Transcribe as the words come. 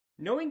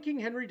Knowing King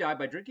Henry died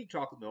by drinking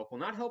chocolate milk will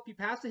not help you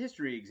pass the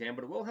history exam,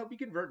 but it will help you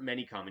convert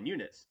many common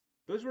units.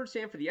 Those words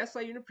stand for the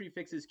SI unit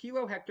prefixes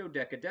kilo, hecto,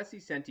 deca,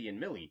 deci, centi, and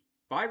milli.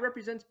 Phi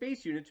represents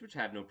base units which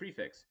have no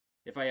prefix.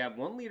 If I have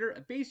 1 liter,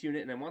 a base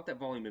unit, and I want that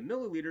volume in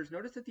milliliters,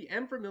 notice that the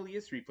M for milli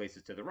is 3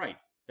 places to the right.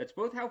 That's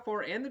both how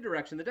far and the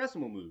direction the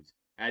decimal moves.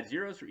 Add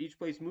zeros for each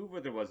place moved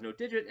where there was no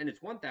digit, and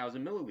it's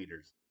 1,000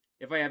 milliliters.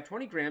 If I have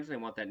 20 grams and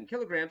I want that in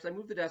kilograms, I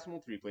move the decimal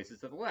 3 places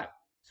to the left.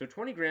 So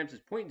 20 grams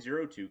is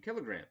 0.02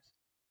 kilograms.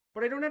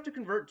 But I don't have to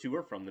convert to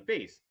or from the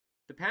base.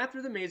 The path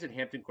through the maze at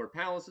Hampton Court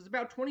Palace is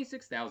about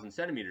 26,000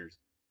 centimeters.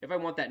 If I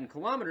want that in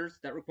kilometers,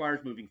 that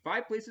requires moving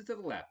 5 places to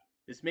the left.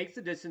 This makes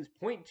the distance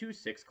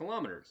 0.26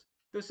 kilometers.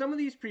 Though some of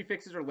these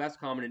prefixes are less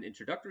common in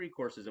introductory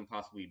courses and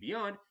possibly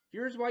beyond,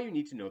 here's why you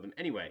need to know them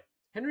anyway.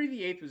 Henry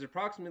VIII was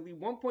approximately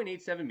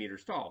 1.87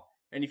 meters tall,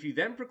 and if you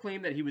then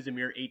proclaim that he was a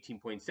mere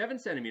 18.7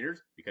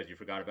 centimeters, because you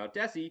forgot about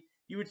deci,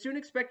 you would soon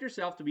expect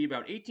yourself to be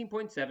about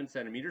 18.7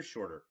 centimeters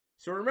shorter.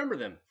 So remember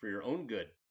them for your own good.